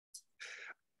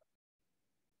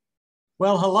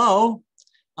Well, hello.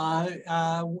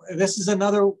 This is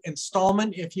another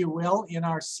installment, if you will, in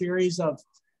our series of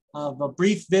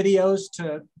brief videos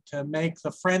to make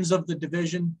the friends of the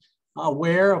division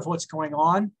aware of what's going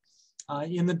on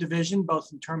in the division, both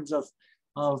in terms of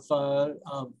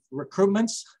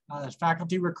recruitments,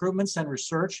 faculty recruitments and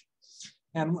research.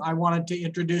 And I wanted to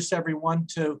introduce everyone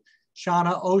to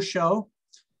Shana Osho.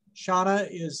 Shana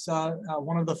is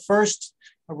one of the first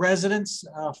residents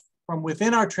from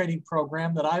within our training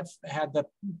program that I've had the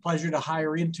pleasure to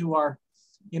hire into our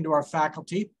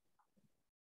faculty.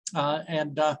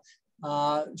 Shana,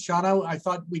 I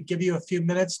thought we'd give you a few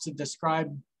minutes to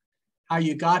describe how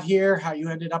you got here, how you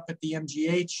ended up at the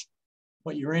MGH,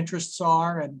 what your interests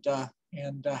are,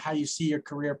 and how you see your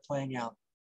career playing out.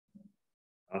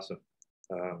 Awesome.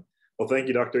 Well, thank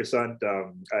you, Dr. Sundt.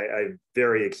 I'm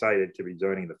very excited to be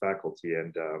joining the faculty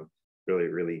and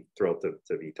really thrilled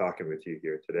to be talking with you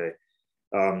here today.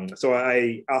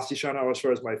 Asishana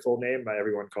Osho is my full name.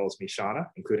 Everyone calls me Shana,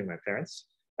 including my parents.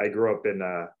 I grew up in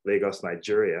Lagos,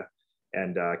 Nigeria,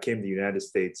 and came to the United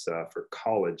States for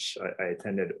college. I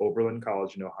attended Oberlin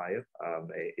College in Ohio,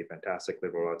 a fantastic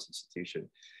liberal arts institution.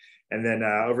 And then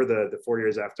over the 4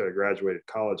 years after I graduated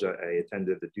college, I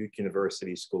attended the Duke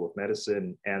University School of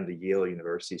Medicine and the Yale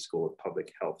University School of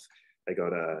Public Health. I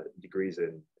got degrees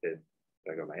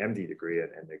I got my MD degree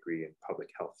and a degree in public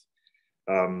health.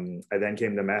 I then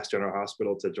came to Mass General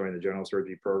Hospital to join the general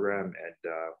surgery program and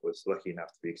was lucky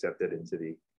enough to be accepted into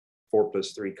the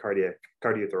 4+3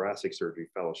 cardiothoracic surgery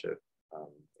fellowship.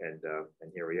 And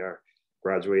here we are,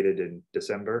 graduated in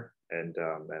December, and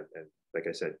like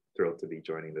I said, thrilled to be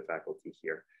joining the faculty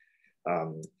here.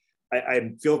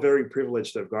 I feel very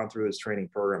privileged to have gone through this training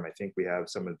program. I think we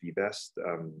have some of the best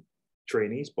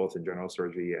trainees, both in general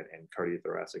surgery and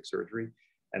cardiothoracic surgery.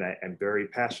 And I'm very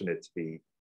passionate to be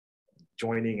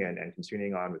joining and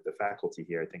continuing on with the faculty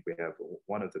here. I think we have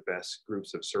one of the best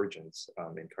groups of surgeons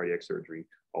in cardiac surgery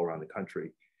all around the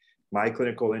country. My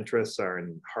clinical interests are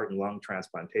in heart and lung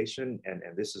transplantation, and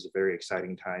this is a very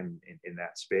exciting time in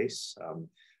that space.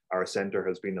 Our center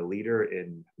has been a leader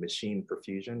in machine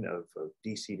perfusion of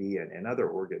DCD and other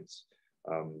organs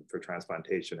for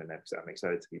transplantation, and I'm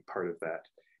excited to be part of that.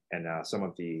 And some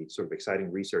of the sort of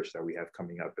exciting research that we have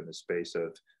coming up in the space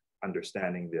of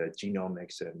understanding the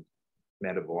genomics and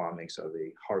metabolomics of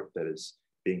a heart that is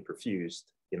being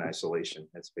perfused in isolation.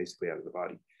 That's basically out of the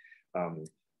body.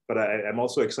 But I'm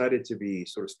also excited to be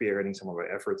sort of spearheading some of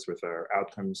our efforts with our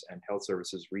outcomes and health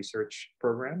services research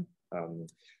program.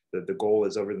 The goal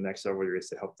is over the next several years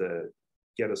to help to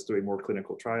get us doing more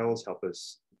clinical trials, help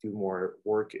us do more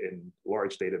work in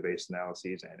large database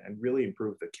analyses, and really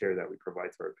improve the care that we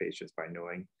provide to our patients by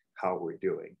knowing how we're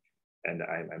doing. And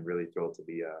I'm really thrilled to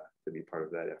be part of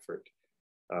that effort.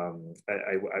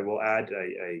 I will add,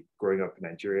 growing up in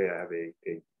Nigeria, I have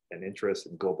an interest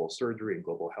in global surgery and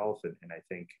global health, and I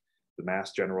think the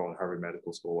Mass General and Harvard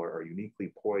Medical School are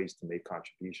uniquely poised to make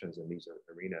contributions in these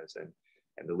arenas, and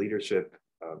the leadership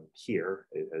here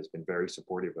has been very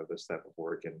supportive of this type of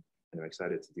work, and I'm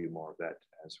excited to do more of that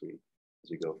as we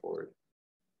go forward.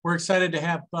 We're excited to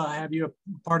have you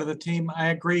a part of the team. I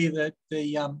agree that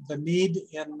the need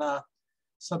in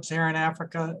sub-Saharan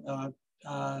Africa,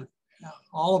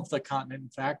 all of the continent, in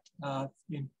fact,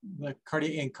 in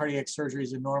cardiac surgery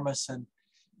is enormous, and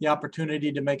the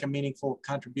opportunity to make a meaningful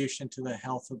contribution to the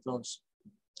health of those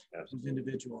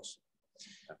individuals.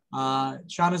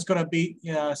 Shana's going to be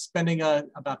spending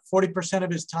about 40% of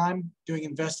his time doing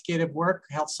investigative work,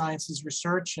 health sciences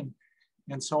research,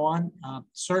 and so on.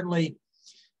 Certainly,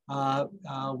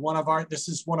 this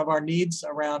is one of our needs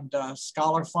around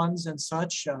scholar funds and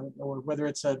such, or whether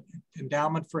it's an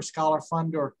endowment for a scholar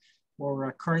fund or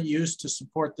current use to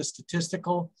support the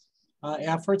statistical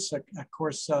efforts. Of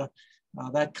course,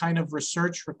 that kind of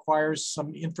research requires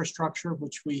some infrastructure,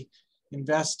 which we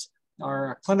invest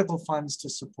our clinical funds to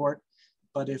support.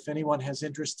 But if anyone has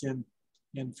interest in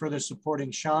further supporting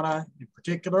Shana in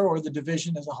particular, or the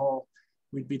division as a whole,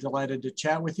 we'd be delighted to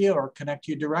chat with you or connect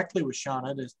you directly with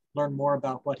Shana to learn more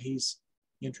about what he's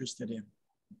interested in.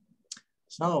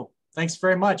 So thanks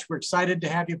very much. We're excited to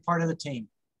have you part of the team.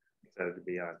 Excited to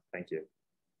be on. Thank you.